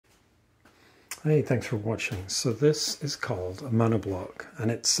Hey, thanks for watching. So this is called a Manabloc,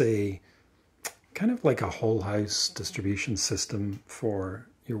 and it's a kind of like a whole house distribution system for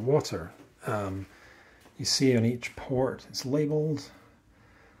your water. You see on each port it's labeled,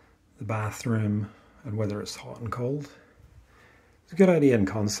 the bathroom, and whether it's hot and cold. It's a good idea in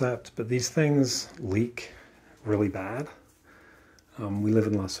concept, but these things leak really bad. We live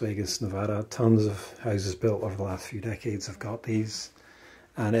in Las Vegas, Nevada. Tons of houses built over the last few decades have got these.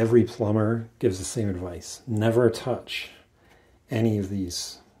 And every plumber gives the same advice. Never touch any of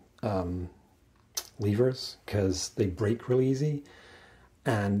these levers because they break really easy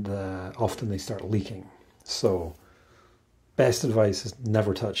and often they start leaking. So best advice is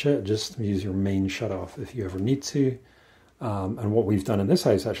never touch it. Just use your main shutoff if you ever need to. And what we've done in this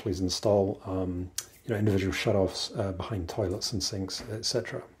house actually is install individual shutoffs behind toilets and sinks,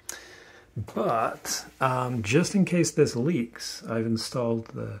 etc. But just in case this leaks, I've installed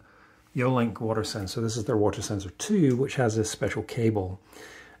the YoLink water sensor. This is their water sensor 2, which has this special cable.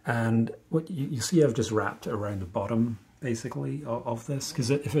 And what you see, I've just wrapped it around the bottom, basically, of this, because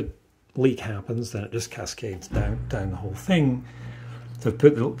if a leak happens, then it just cascades down the whole thing. So I've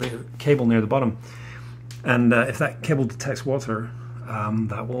put the cable near the bottom. And if that cable detects water,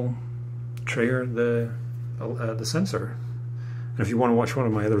 that will trigger the sensor. And if you want to watch one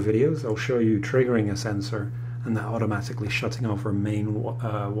of my other videos, I'll show you triggering a sensor and that automatically shutting off our main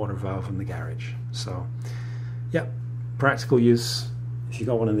water valve in the garage. So, yeah, practical use. If you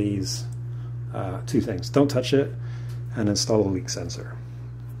got one of these, two things: don't touch it and install a leak sensor.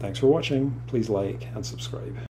 Thanks for watching. Please like and subscribe.